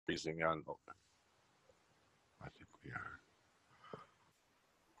Freezing on. I think we are.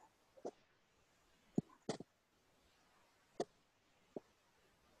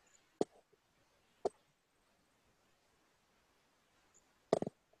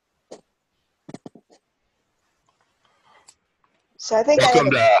 So I think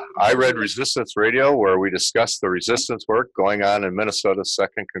Welcome to Ireb Resistance Radio, where we discuss the resistance work going on in Minnesota's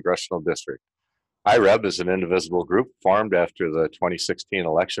 2nd Congressional District. Ireb is an indivisible group formed after the 2016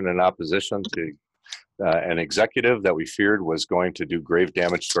 election in opposition to an executive that we feared was going to do grave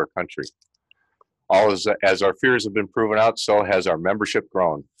damage to our country. As our fears have been proven out, so has our membership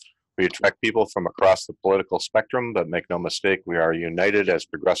grown. We attract people from across the political spectrum, but make no mistake, we are united as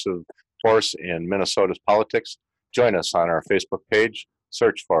progressive force in Minnesota's politics. Join us on our Facebook page.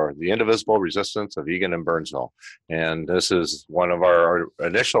 Search for The Indivisible Resistance of Eagan and Burnsville. And this is one of our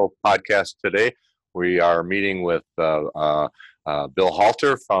initial podcasts today. We are meeting with Bill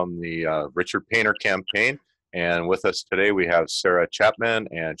Halter from the Richard Painter campaign. And with us today, we have Sarah Chapman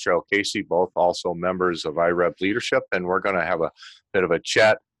and Cheryl Casey, both also members of Ireb leadership. And we're going to have a bit of a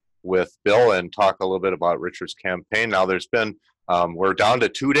chat with Bill and talk a little bit about Richard's campaign. Now, there's been, we're down to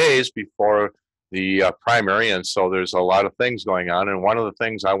 2 days before the primary, and so there's a lot of things going on. And one of the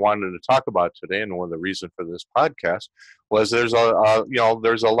things I wanted to talk about today, and one of the reasons for this podcast, was there's a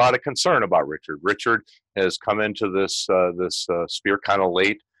lot of concern about Richard. Richard has come into this sphere kind of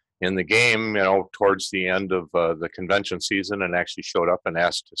late in the game, towards the end of the convention season, and actually showed up and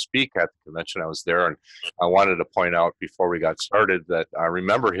asked to speak at the convention. I was there, and I wanted to point out before we got started that I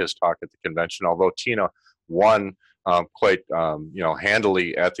remember his talk at the convention. Although Tina won quite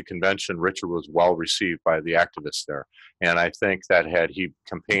handily at the convention, Richard was well received by the activists there. And I think that had he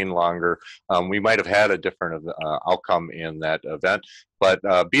campaigned longer, we might have had a different outcome in that event. But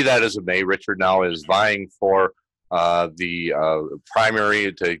be that as it may, Richard now is vying for the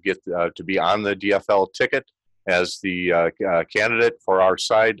primary to get to be on the DFL ticket as the candidate for our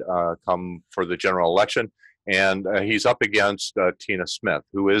side come for the general election. And he's up against Tina Smith,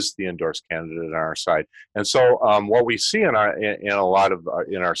 who is the endorsed candidate on our side. And so what we see in a lot of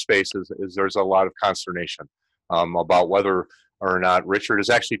in our spaces is there's a lot of consternation about whether or not Richard is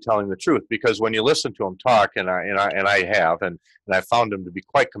actually telling the truth. Because when you listen to him talk, and I have, and I found him to be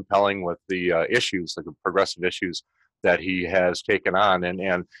quite compelling with the issues, like the progressive issues that he has taken on,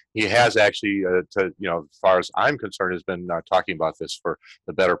 and he has actually, as far as I'm concerned, has been talking about this for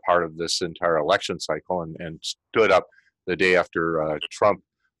the better part of this entire election cycle, and stood up the day after Trump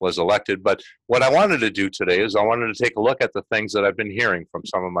was elected. But what I wanted to do today is I wanted to take a look at the things that I've been hearing from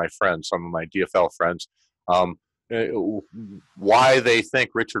some of my friends, some of my DFL friends, why they think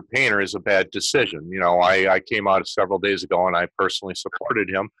Richard Painter is a bad decision. I came out several days ago and I personally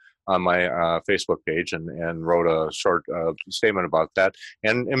supported him on my Facebook page and wrote a short statement about that,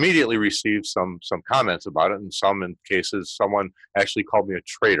 and immediately received some comments about it. In some cases, someone actually called me a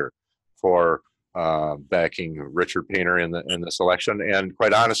traitor for backing Richard Painter in this election. And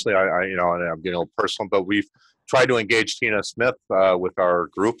quite honestly, and I'm getting a little personal, but we've tried to engage Tina Smith with our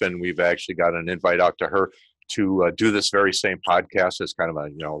group, and we've actually got an invite out to her to do this very same podcast as kind of a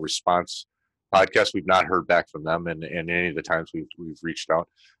response podcast. We've not heard back from them in any of the times we've reached out.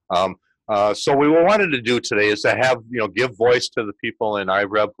 So what we wanted to do today is to have, give voice to the people in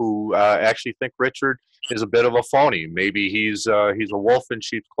Ireb who actually think Richard is a bit of a phony. Maybe he's a wolf in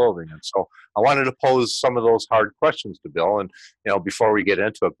sheep's clothing. And so I wanted to pose some of those hard questions to Bill. And, before we get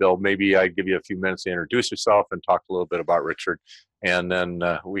into it, Bill, maybe I'd give you a few minutes to introduce yourself and talk a little bit about Richard, and then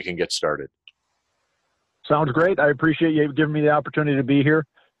we can get started. Sounds great. I appreciate you giving me the opportunity to be here.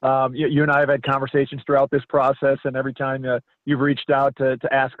 You and I have had conversations throughout this process, and every time you've reached out to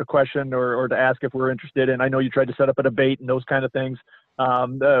ask a question or to ask if we're interested, and I know you tried to set up a debate and those kind of things,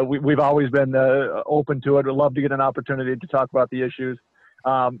 we've always been open to it. We'd love to get an opportunity to talk about the issues.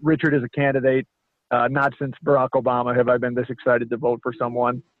 Richard is a candidate. Not since Barack Obama have I been this excited to vote for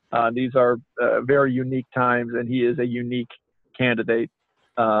someone. These are very unique times, and he is a unique candidate.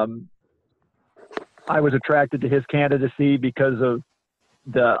 I was attracted to his candidacy because of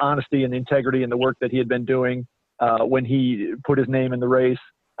the honesty and integrity and the work that he had been doing when he put his name in the race.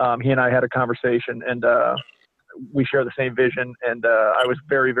 He and I had a conversation, and we share the same vision, and I was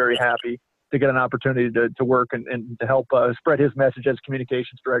very, very happy to get an opportunity to work and to help spread his message as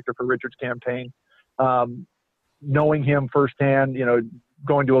communications director for Richard's campaign. Knowing him firsthand,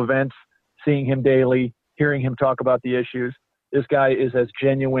 going to events, seeing him daily, hearing him talk about the issues, this guy is as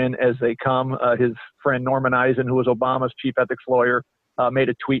genuine as they come. His friend Norman Eisen, who was Obama's chief ethics lawyer, made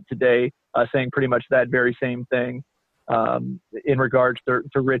a tweet today saying pretty much that very same thing in regards to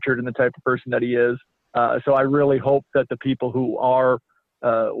Richard and the type of person that he is. So I really hope that the people who are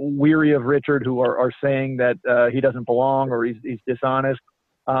weary of Richard, who are saying that he doesn't belong or he's dishonest.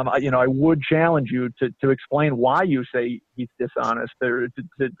 I would challenge you to explain why you say he's dishonest, or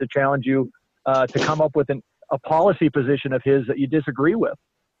to challenge you to come up with a policy position of his that you disagree with.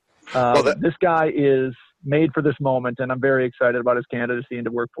 This guy is made for this moment, and I'm very excited about his candidacy and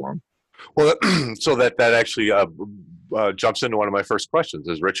to work for him. Well, so that actually jumps into one of my first questions.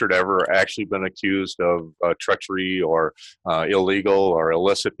 Has Richard ever actually been accused of treachery or illegal or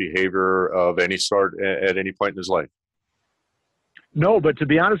illicit behavior of any sort at any point in his life? No, but to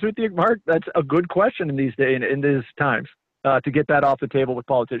be honest with you, Mark, that's a good question in these days, in these times, to get that off the table with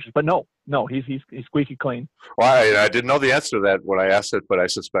politicians. But no, he's squeaky clean. Well, I didn't know the answer to that when I asked it, but I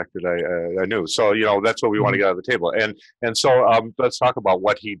suspected I knew. So, that's what we want to get on the table. And so let's talk about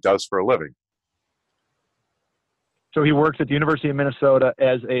what he does for a living. So he works at the University of Minnesota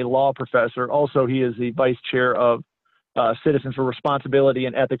as a law professor. Also, he is the vice chair of Citizens for Responsibility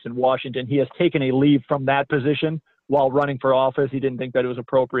and Ethics in Washington. He has taken a leave from that position while running for office. He didn't think that it was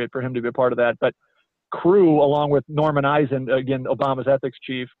appropriate for him to be a part of that. But Crew, along with Norman Eisen, again, Obama's ethics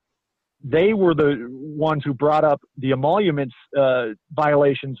chief, they were the ones who brought up the emoluments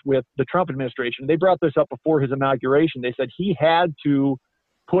violations with the Trump administration. They brought this up before his inauguration. They said he had to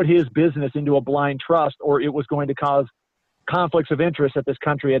put his business into a blind trust or it was going to cause conflicts of interest that this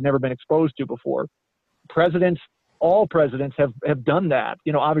country had never been exposed to before. All presidents have done that.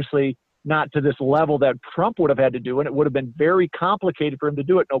 Obviously not to this level that Trump would have had to do, and it would have been very complicated for him to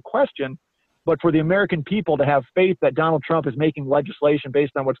do it, no question. But for the American people to have faith that Donald Trump is making legislation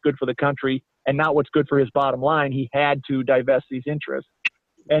based on what's good for the country and not what's good for his bottom line, he had to divest these interests.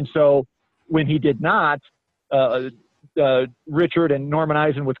 And so when he did not, Richard and Norman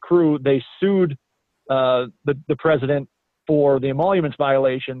Eisen with Crew, they sued the president for the emoluments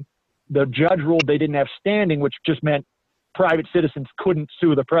violation. The judge ruled they didn't have standing, which just meant private citizens couldn't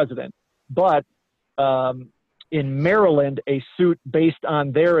sue the president. But in Maryland, a suit based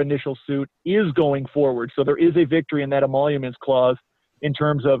on their initial suit is going forward. So there is a victory in that emoluments clause in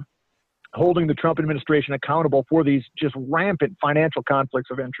terms of holding the Trump administration accountable for these just rampant financial conflicts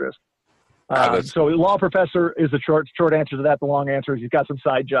of interest. So law professor is the short answer to that. The long answer is he's got some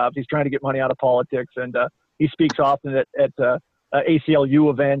side jobs. He's trying to get money out of politics, and he speaks often at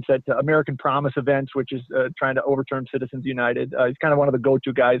ACLU events, at American Promise events, which is trying to overturn Citizens United. He's kind of one of the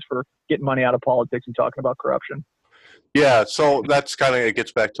go-to guys for getting money out of politics and talking about corruption. Yeah, so that's kind of, it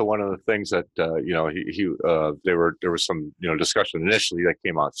gets back to one of the things that there was some discussion initially that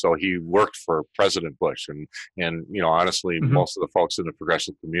came out. So he worked for President Bush, and honestly, most of the folks in the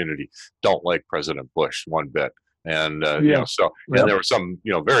progressive community don't like President Bush one bit. And and there were some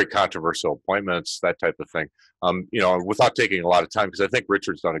very controversial appointments, that type of thing. Without taking a lot of time, because I think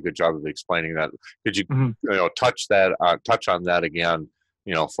Richard's done a good job of explaining that. Could you touch on that again,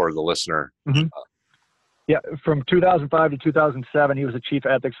 for the listener? Yeah, from 2005 to 2007, he was a chief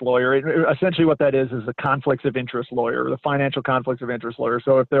ethics lawyer. Essentially, what that is a conflicts of interest lawyer, the financial conflicts of interest lawyer.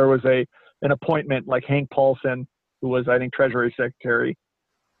 So if there was an appointment like Hank Paulson, who was, I think, Treasury Secretary,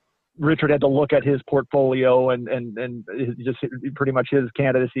 Richard had to look at his portfolio and just pretty much his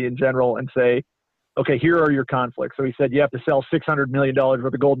candidacy in general and say, okay, here are your conflicts. So he said, you have to sell $600 million worth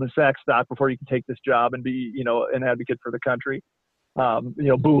of Goldman Sachs stock before you can take this job and be, an advocate for the country.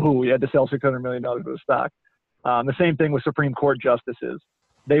 Boo-hoo, you had to sell $600 million worth of stock. The same thing with Supreme Court justices.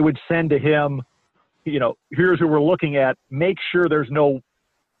 They would send to him, here's who we're looking at. Make sure there's no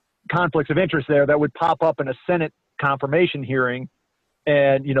conflicts of interest there that would pop up in a Senate confirmation hearing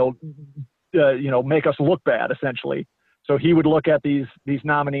and, make us look bad, essentially. So he would look at these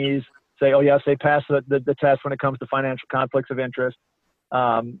nominees, say, oh, yes, they passed the test when it comes to financial conflicts of interest.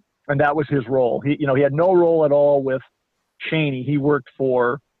 And that was his role. He had no role at all with Cheney. He worked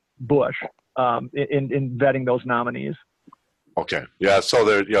for Bush in vetting those nominees. Okay. Yeah. So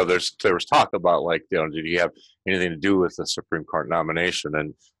there was talk about did he have anything to do with the Supreme Court nomination?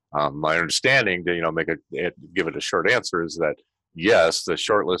 And my understanding, to give it a short answer, is that yes, the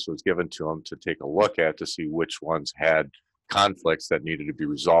short list was given to him to take a look at to see which ones had conflicts that needed to be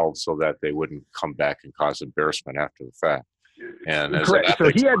resolved so that they wouldn't come back and cause embarrassment after the fact. And correct.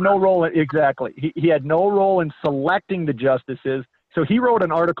 So he had no role exactly. He had no role in selecting the justices. So he wrote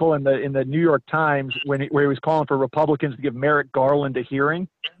an article in the New York Times where he was calling for Republicans to give Merrick Garland a hearing.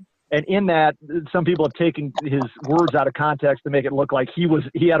 And in that, some people have taken his words out of context to make it look like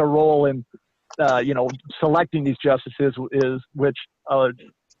he had a role in selecting these justices, which a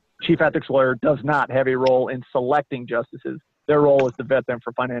chief ethics lawyer does not have a role in selecting justices. Their role is to vet them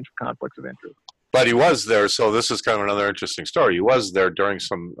for financial conflicts of interest. But he was there, so this is kind of another interesting story. He was there during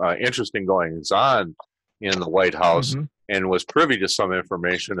some interesting goings-on in the White House, and was privy to some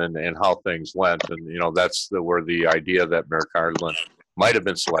information and how things went. And, you know, that's where the idea that Mayor Carlin might have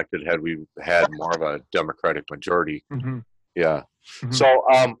been selected had we had more of a Democratic majority. Mm-hmm. Yeah. Mm-hmm. So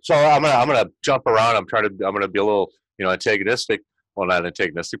I'm gonna jump around. I'm gonna be a little, you know, antagonistic. Well, not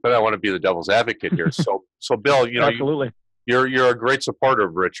antagonistic, but I want to be the devil's advocate here. So Bill, you know, Absolutely. you're a great supporter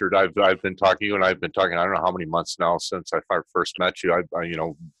of Richard. I've been talking, you and I've been talking, I don't know how many months now since I first met you. You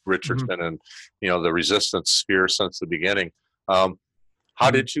know, Richard's been in, you know, the resistance sphere since the beginning.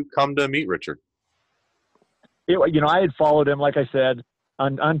 How did you come to meet Richard? You know, I had followed him, like I said,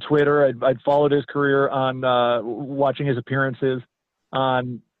 on Twitter. I'd followed his career on watching his appearances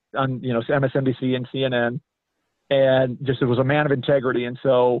on you know, MSNBC and CNN, and just it was a man of integrity. And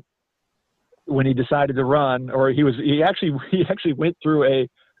so when he decided to run, or he actually went through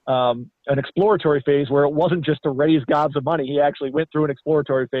an exploratory phase where it wasn't just to raise gobs of money. He actually went through an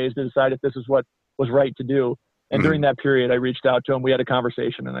exploratory phase to decide if this is what was right to do. And during that period, I reached out to him. We had a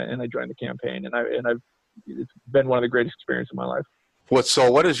conversation, and I joined the campaign. It's been one of the greatest experiences of my life.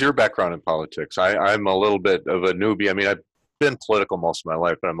 What is your background in politics? I'm a little bit of a newbie. I mean, I've been political most of my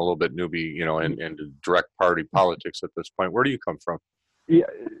life, but I'm a little bit newbie, you know, in direct party politics at this point. Where do you come from? Yeah,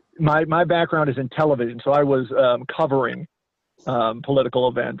 my background is in television, so I was covering political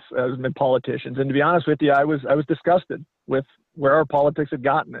events as politicians. And to be honest with you, I was disgusted with where our politics had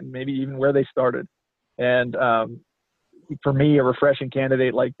gotten, and maybe even where they started. And for me, a refreshing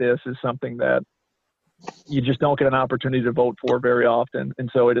candidate like this is something that you just don't get an opportunity to vote for very often. And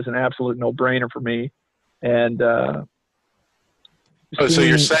so it is an absolute no-brainer for me. And so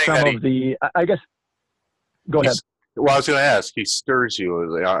you're saying that I guess, go ahead. Well, I was going to ask, he stirs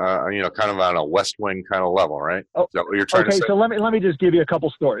you, you know, kind of on a West Wing kind of level, right? Oh, is that what you're trying to say? Okay, so let me just give you a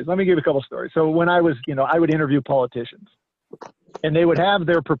couple stories. So when I was, you know, I would interview politicians, and they would have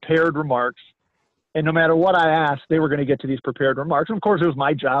their prepared remarks. And no matter what I asked, they were going to get to these prepared remarks. And of course, it was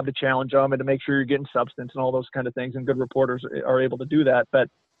my job to challenge them and to make sure you're getting substance and all those kind of things. And good reporters are able to do that. But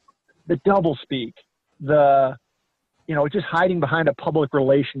the double speak, you know, just hiding behind a public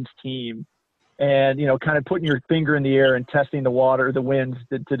relations team and, you know, kind of putting your finger in the air and testing the water, the winds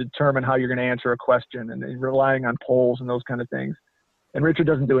to determine how you're going to answer a question, and relying on polls and those kind of things. And Richard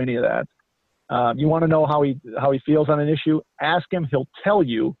doesn't do any of that. You want to know how he feels on an issue? Ask him. He'll tell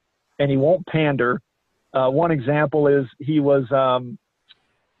you. And he won't pander. One example is he was,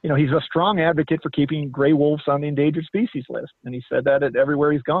 you know, he's a strong advocate for keeping gray wolves on the endangered species list. And he said that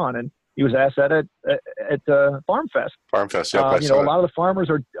everywhere he's gone. And he was asked that at Farm Fest. Farm Fest, yeah. You know, a lot of the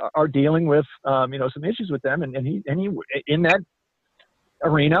farmers are dealing with, you know, some issues with them. And he in that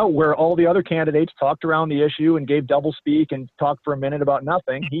arena where all the other candidates talked around the issue and gave double speak and talked for a minute about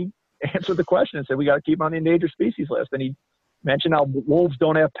nothing, he answered the question and said, we got to keep them on the endangered species list. And he mentioned how wolves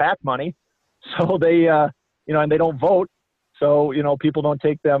don't have PAC money, so they, you know, and they don't vote, so, you know, people don't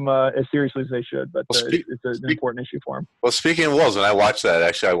take them as seriously as they should. But it's an important issue for them. Well, speaking of wolves, and I watched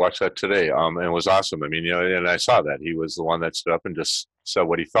that today, and it was awesome. I mean, you know, and I saw that he was the one that stood up and just said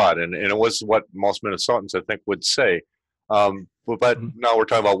what he thought, and it was what most Minnesotans, I think, would say. But now we're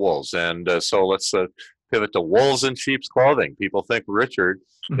talking about wolves, and so let's pivot to wolves in sheep's clothing. People think Richard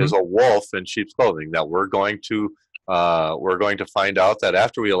is a wolf in sheep's clothing. That we're going to find out that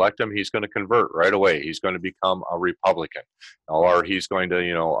after we elect him, he's going to convert right away. He's going to become a Republican, or he's going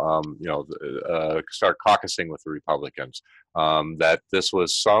to, start caucusing with the Republicans. That this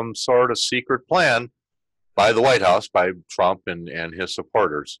was some sort of secret plan by the White House, by Trump and his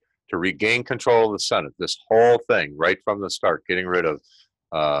supporters, to regain control of the Senate. This whole thing, right from the start, getting rid of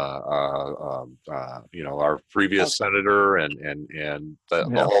our previous senator and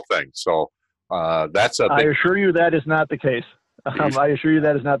the whole thing. So. That's I assure you that is not the case. I assure you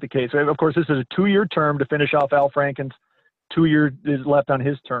that is not the case. Of course, this is a 2-year term to finish off Al Franken's 2 years is left on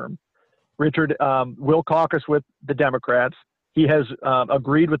his term. Richard will caucus with the Democrats. He has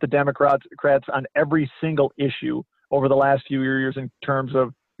agreed with the Democrats on every single issue over the last few years in terms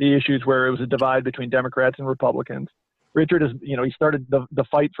of the issues where it was a divide between Democrats and Republicans. Richard is, you know, he started the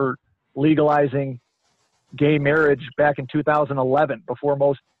fight for legalizing gay marriage back in 2011, before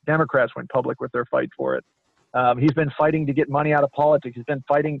most Democrats went public with their fight for it. He's been fighting to get money out of politics. He's been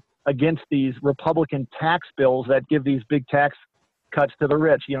fighting against these Republican tax bills that give these big tax cuts to the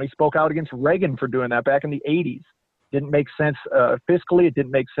rich. You know, he spoke out against Reagan for doing that back in the 80s. Didn't make sense fiscally. It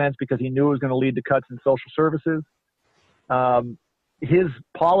didn't make sense because he knew it was going to lead to cuts in social services. His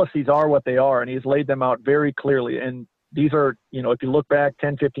policies are what they are, and he's laid them out very clearly. And these are, you know, if you look back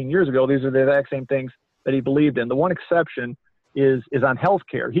 10, 15 years ago, these are the exact same things that he believed in. The one exception is on health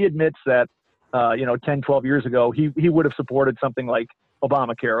care. He admits that, 10, 12 years ago, he would have supported something like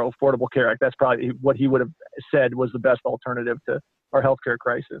Obamacare, Affordable Care Act. That's probably what he would have said was the best alternative to our healthcare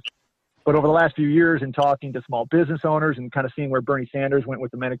crisis. But over the last few years, in talking to small business owners and kind of seeing where Bernie Sanders went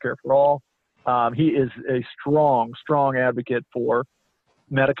with the Medicare for All, he is a strong advocate for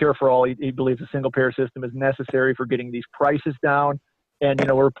Medicare for All. He believes a single payer system is necessary for getting these prices down. And,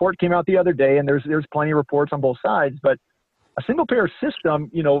 a report came out the other day, and there's plenty of reports on both sides, but a single payer system,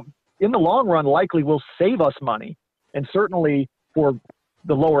 in the long run, likely will save us money. And certainly for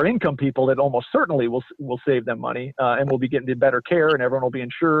the lower income people, it almost certainly will save them money, and we'll be getting the better care, and everyone will be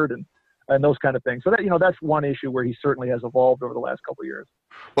insured and those kind of things. So that, that's one issue where he certainly has evolved over the last couple of years.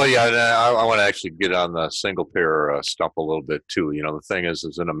 Well, yeah, and I want to actually get on the single payer stump a little bit too. The thing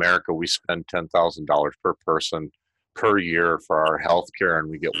is in America, we spend $10,000 per person per year for our health care, and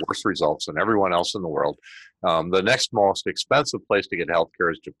we get worse results than everyone else in the world. The next most expensive place to get health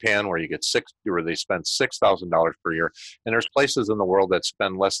care is Japan, where where they spend $6,000 per year. And there's places in the world that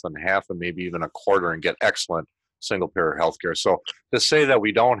spend less than half and maybe even a quarter and get excellent single payer healthcare. So to say that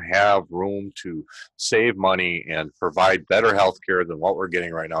we don't have room to save money and provide better healthcare than what we're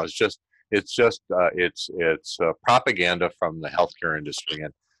getting right now is it's propaganda from the healthcare industry.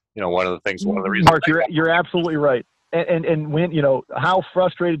 And one of the reasons, Mark, you're absolutely right. And when how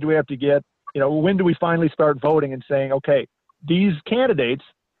frustrated do we have to get? When do we finally start voting and saying, okay, these candidates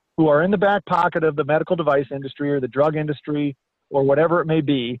who are in the back pocket of the medical device industry or the drug industry or whatever it may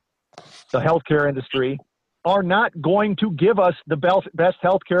be, the healthcare industry, are not going to give us the best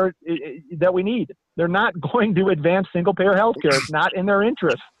health care that we need. They're not going to advance single-payer health care. It's not in their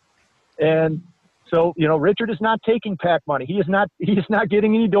interest. And so, Richard is not taking PAC money. He is not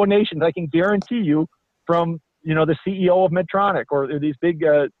getting any donations, I can guarantee you, from, the CEO of Medtronic or these big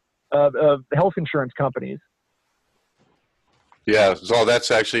health insurance companies. Yeah, so that's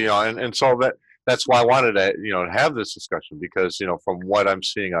actually, and so that's why I wanted to, have this discussion because, from what I'm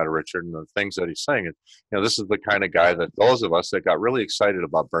seeing out of Richard and the things that he's saying, this is the kind of guy that those of us that got really excited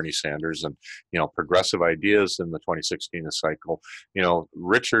about Bernie Sanders and, progressive ideas in the 2016 cycle,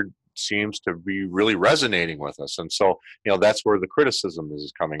 Richard seems to be really resonating with us. And so, that's where the criticism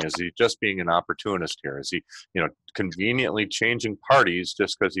is coming. Is he just being an opportunist here? Is he, conveniently changing parties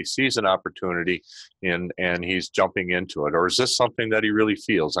just because he sees an opportunity and he's jumping into it? Or is this something that he really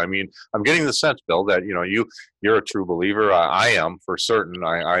feels? I mean, I'm getting the sense, Bill, that, you're a true believer. I am for certain.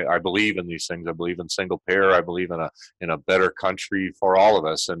 I believe in these things. I believe in single payer. I believe in a better country for all of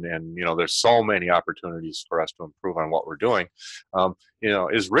us. And there's so many opportunities for us to improve on what we're doing.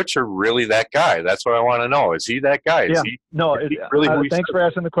 Is Richard really that guy? That's what I want to know. Is he that guy? Yeah. Thanks for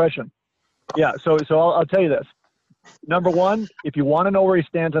asking the question. Yeah. So I'll tell you this. Number one, if you want to know where he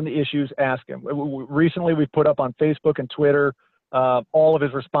stands on the issues, ask him. Recently, we've put up on Facebook and Twitter all of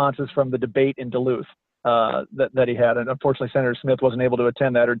his responses from the debate in Duluth that he had. And unfortunately, Senator Smith wasn't able to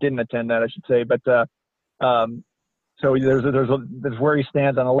attend that, or didn't attend that, I should say. But so there's where he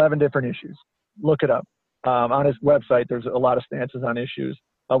stands on 11 different issues. Look it up. On his website, there's a lot of stances on issues.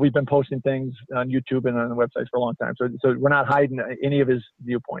 We've been posting things on YouTube and on the websites for a long time. So we're not hiding any of his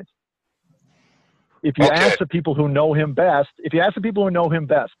viewpoints. If you ask the people who know him best, they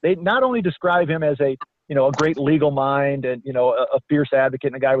not only describe him as a great legal mind and, a fierce advocate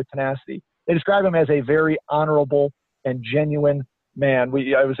and a guy with tenacity, they describe him as a very honorable and genuine man.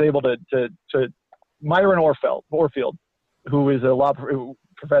 I was able to Myron Orfield, who is a law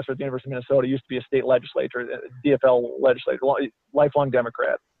professor at the University of Minnesota, used to be a state legislator, DFL legislator, lifelong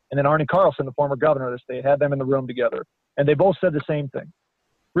Democrat. And then Arnie Carlson, the former governor of the state, had them in the room together. And they both said the same thing.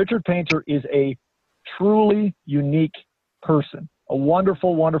 Richard Painter is a truly unique person, a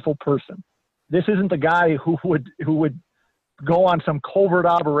wonderful, wonderful person. This isn't the guy who would go on some covert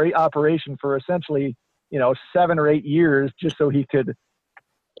operation for essentially, 7 or 8 years just so he could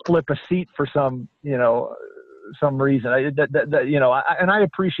flip a seat for some reason. And I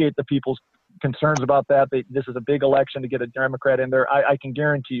appreciate the people's concerns about that. This is a big election to get a Democrat in there. I can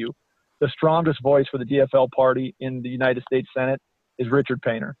guarantee you the strongest voice for the DFL party in the United States Senate is Richard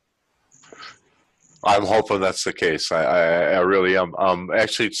Painter. I'm hoping that's the case. I really am.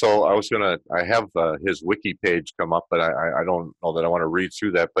 Actually, so I have his wiki page come up, but I don't know that I want to read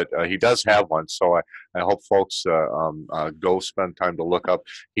through that, but he does have one. So I hope folks go spend time to look up.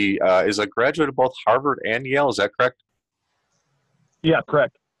 He is a graduate of both Harvard and Yale. Is that correct? Yeah,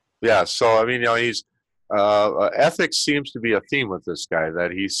 correct. Yeah. So, I mean, he's, ethics seems to be a theme with this guy,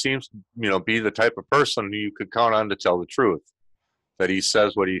 that he seems to, be the type of person you could count on to tell the truth, that he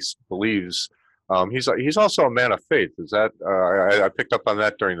says what he believes. He's also a man of faith. Is that I picked up on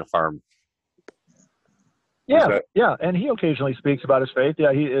that during the farm? Yeah, and he occasionally speaks about his faith.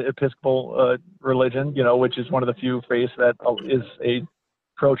 Yeah, he Episcopal religion, which is one of the few faiths that is a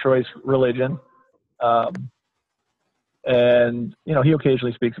pro-choice religion. And he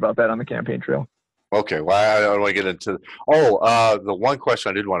occasionally speaks about that on the campaign trail. Okay, well, I don't want to get into. The one question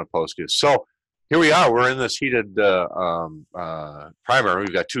I did want to pose to you. So here we are. We're in this heated primary.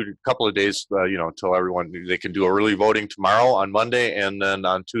 We've got couple of days, until everyone they can do early voting tomorrow on Monday, and then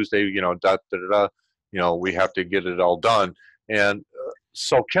on Tuesday, we have to get it all done. And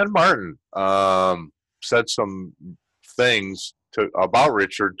so Ken Martin said some things about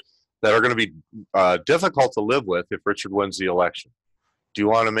Richard that are going to be difficult to live with if Richard wins the election. Do you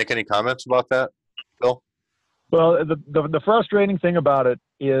want to make any comments about that, Bill? Well, the frustrating thing about it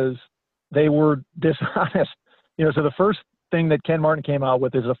is they were dishonest. So the first thing that Ken Martin came out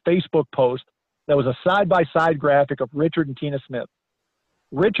with is a Facebook post that was a side-by-side graphic of Richard and Tina Smith.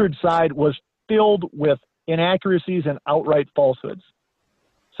 Richard's side was filled with inaccuracies and outright falsehoods.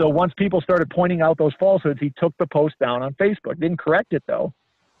 So once people started pointing out those falsehoods, he took the post down on Facebook. Didn't correct it, though.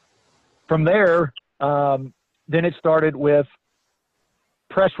 From there, then it started with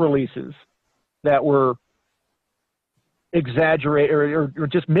press releases that were exaggerated or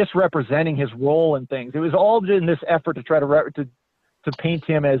just misrepresenting his role in things. It was all in this effort to try to paint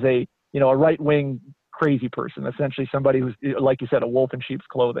him as a right-wing crazy person, essentially somebody who's, like you said, a wolf in sheep's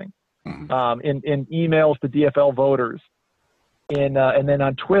clothing. Mm-hmm. In emails to DFL voters, and then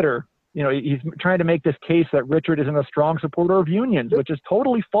on Twitter, he's trying to make this case that Richard isn't a strong supporter of unions, which is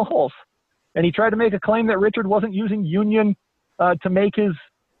totally false. And he tried to make a claim that Richard wasn't using union to make his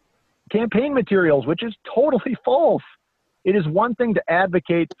campaign materials, which is totally false. It is one thing to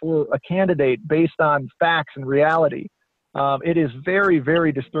advocate for a candidate based on facts and reality. It is very,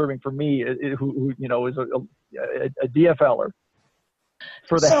 very disturbing for me, who is a DFLer,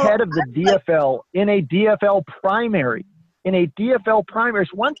 for the head of the DFL in a DFL primary.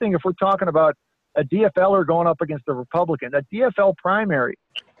 It's one thing if we're talking about a DFLer going up against a Republican, a DFL primary,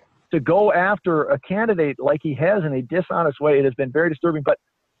 to go after a candidate like he has in a dishonest way. It has been very disturbing, but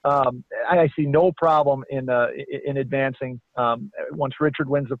I see no problem in advancing. Once Richard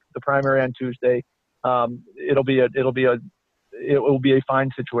wins the primary on Tuesday, it will be a fine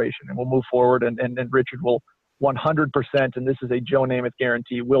situation, and we'll move forward. And Richard will 100%, and this is a Joe Namath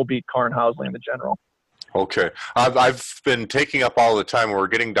guarantee, will beat Karin Housley in the general. Okay, I've been taking up all the time. We're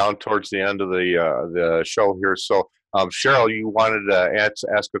getting down towards the end of the show here. So, Cheryl, you wanted to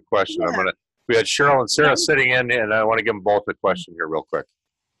ask a question. Yeah. We had Cheryl and Sarah sitting in, and I want to give them both a question here real quick.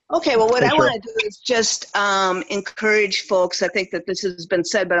 Okay, well, what I Sure. want to do is just encourage folks. I think that this has been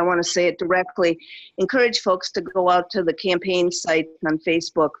said, but I want to say it directly. Encourage folks to go out to the campaign site on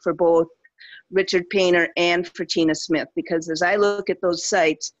Facebook for both Richard Painter and for Tina Smith, because as I look at those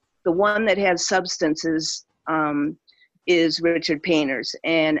sites, the one that has substance is Richard Painter's,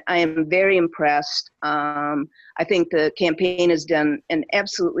 and I am very impressed. I think the campaign has done an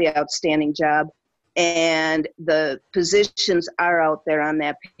absolutely outstanding job, and the positions are out there on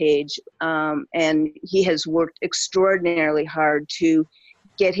that page, and he has worked extraordinarily hard to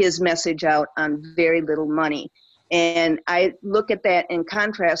get his message out on very little money. And I look at that and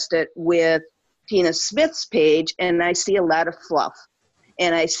contrast it with Tina Smith's page, and I see a lot of fluff.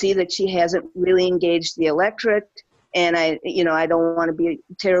 And I see that she hasn't really engaged the electorate. And I don't want to be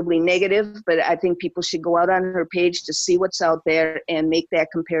terribly negative, but I think people should go out on her page to see what's out there and make that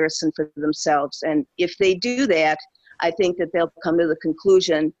comparison for themselves. And if they do that, I think that they'll come to the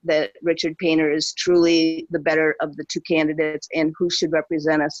conclusion that Richard Painter is truly the better of the two candidates and who should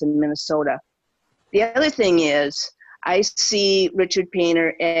represent us in Minnesota. The other thing is, I see Richard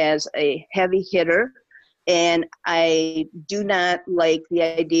Painter as a heavy hitter. And I do not like the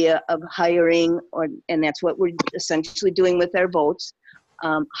idea of hiring, and that's what we're essentially doing with our votes,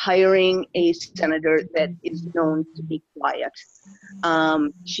 hiring a senator that is known to be quiet.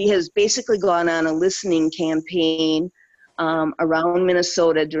 She has basically gone on a listening campaign around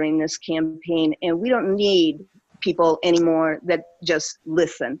Minnesota during this campaign, and we don't need people anymore that just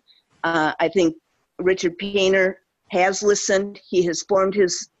listen. I think Richard Painter has listened. He has formed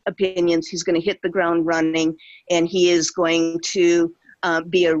his opinions. He's going to hit the ground running, and he is going to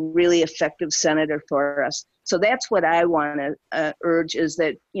be a really effective senator for us. So that's what I want to urge, is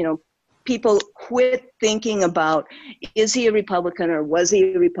that, people quit thinking about, is he a Republican or was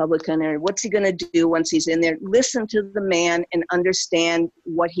he a Republican, or what's he going to do once he's in there? Listen to the man and understand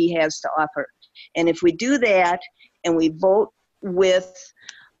what he has to offer. And if we do that and we vote with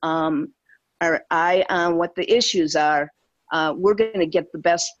our eye on what the issues are, we're going to get the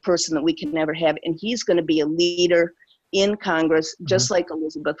best person that we can ever have. And he's going to be a leader in Congress, just like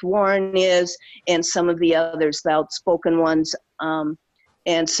Elizabeth Warren is, and some of the others, the outspoken ones.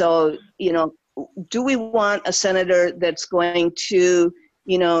 And so, you know, do we want a senator that's going to,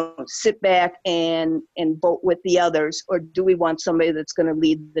 you know, sit back and vote with the others, or do we want somebody that's going to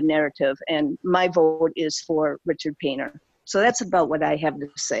lead the narrative? And my vote is for Richard Painter. So that's about what I have to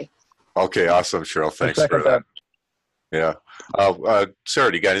say. Okay, awesome, Cheryl. Thanks for that. Yeah.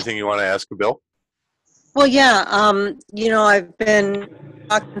 Sarah, do you got anything you want to ask Bill? Well, yeah. You know, I've been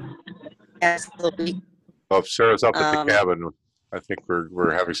talking last little week. Oh, Sarah's up at the cabin. I think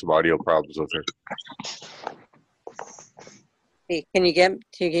we're having some audio problems with her. Hey, can you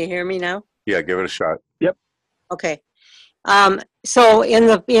hear me now? Yeah, give it a shot. Yep. Okay. So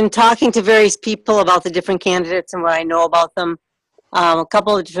in talking to various people about the different candidates and what I know about them, a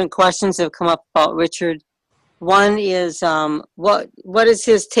couple of different questions have come up about Richard. One is what is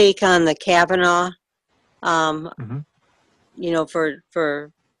his take on the Kavanaugh? You know, for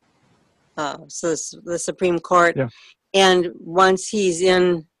so the Supreme Court. Yeah. And once he's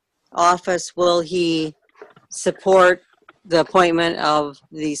in office, will he support the appointment of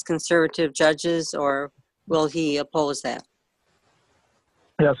these conservative judges, or will he oppose that?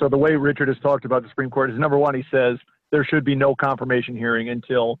 Yeah, so the way Richard has talked about the Supreme Court is, number one, he says there should be no confirmation hearing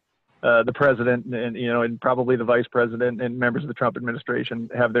until the president and, you know, and probably the vice president and members of the Trump administration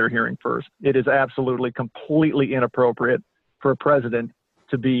have their hearing first. It is absolutely, completely inappropriate for a president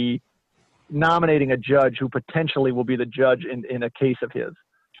to be nominating a judge who potentially will be the judge in a case of his.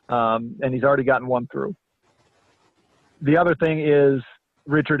 And he's already gotten one through. The other thing is,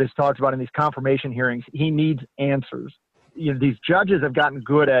 Richard has talked about in these confirmation hearings, he needs answers. You know, these judges have gotten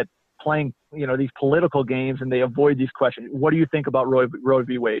good at playing, you know, these political games, and they avoid these questions. What do you think about Roe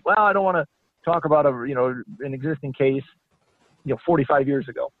v. Wade? Well, I don't want to talk about an existing case, 45 years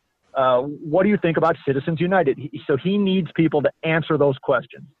ago. What do you think about Citizens United? So he needs people to answer those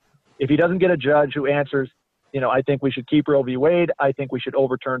questions. If he doesn't get a judge who answers, I think we should keep Roe v. Wade, I think we should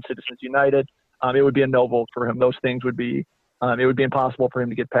overturn Citizens United, it would be a no vote for him. Those things would be, it would be impossible for him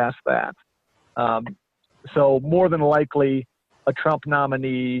to get past that. So more than likely, a Trump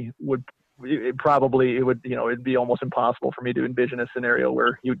nominee would it'd be almost impossible for me to envision a scenario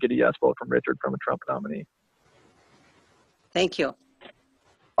where he would get a yes vote from Richard from a Trump nominee. Thank you.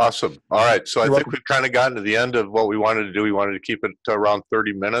 Awesome. All right. So You're I think welcome. we've kind of gotten to the end of what we wanted to do. We wanted to keep it to around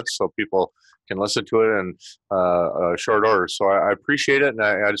 30 minutes so people can listen to it in short order. So I appreciate it. And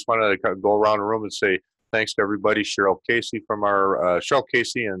I just wanted to go around the room and say thanks to everybody. Cheryl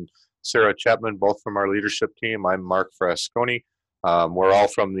Casey and Sarah Chapman, both from our leadership team. I'm Mark Frasconi. We're all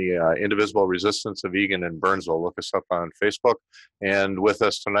from the Indivisible Resistance of Eagan and Burnsville. Look us up on Facebook. And with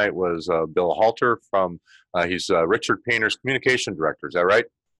us tonight was Bill Halter from, he's Richard Painter's Communication Director. Is that right,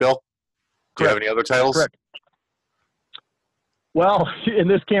 Bill? Do you have any other titles? Correct. Well, in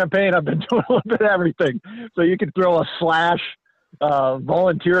this campaign, I've been doing a little bit of everything. So you could throw a slash,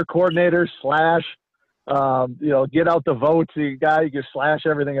 volunteer coordinator, slash, get out the votes guy, you can slash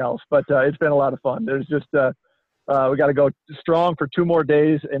everything else. But it's been a lot of fun. There's just, we got to go strong for 2 more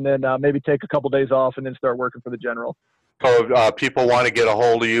days and then maybe take a couple days off and then start working for the general. So if people want to get a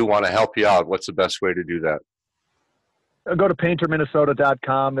hold of you, want to help you out, what's the best way to do that? Go to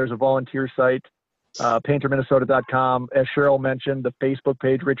painterminnesota.com. There's a volunteer site, painterminnesota.com. As Cheryl mentioned, the Facebook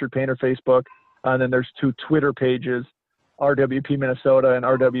page, Richard Painter Facebook. And then there's 2 Twitter pages, RWP Minnesota and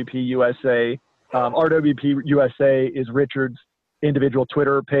RWP USA. RWP USA is Richard's individual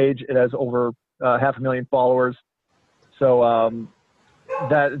Twitter page. It has over 500,000 followers. So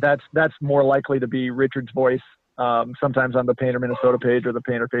that's more likely to be Richard's voice. Sometimes on the Painter Minnesota page or the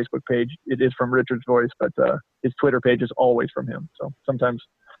Painter Facebook page, it is from Richard's voice, but his Twitter page is always from him. So sometimes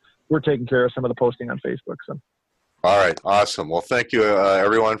we're taking care of some of the posting on Facebook. So. All right. Awesome. Well, thank you,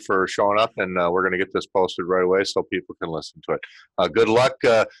 everyone, for showing up, and we're going to get this posted right away so people can listen to it. Good luck,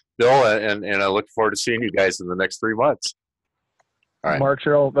 Bill, and I look forward to seeing you guys in the next 3 months. All right. Mark,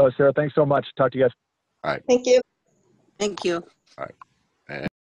 Cheryl, Sarah, thanks so much. Talk to you guys. All right. Thank you. Thank you. All right.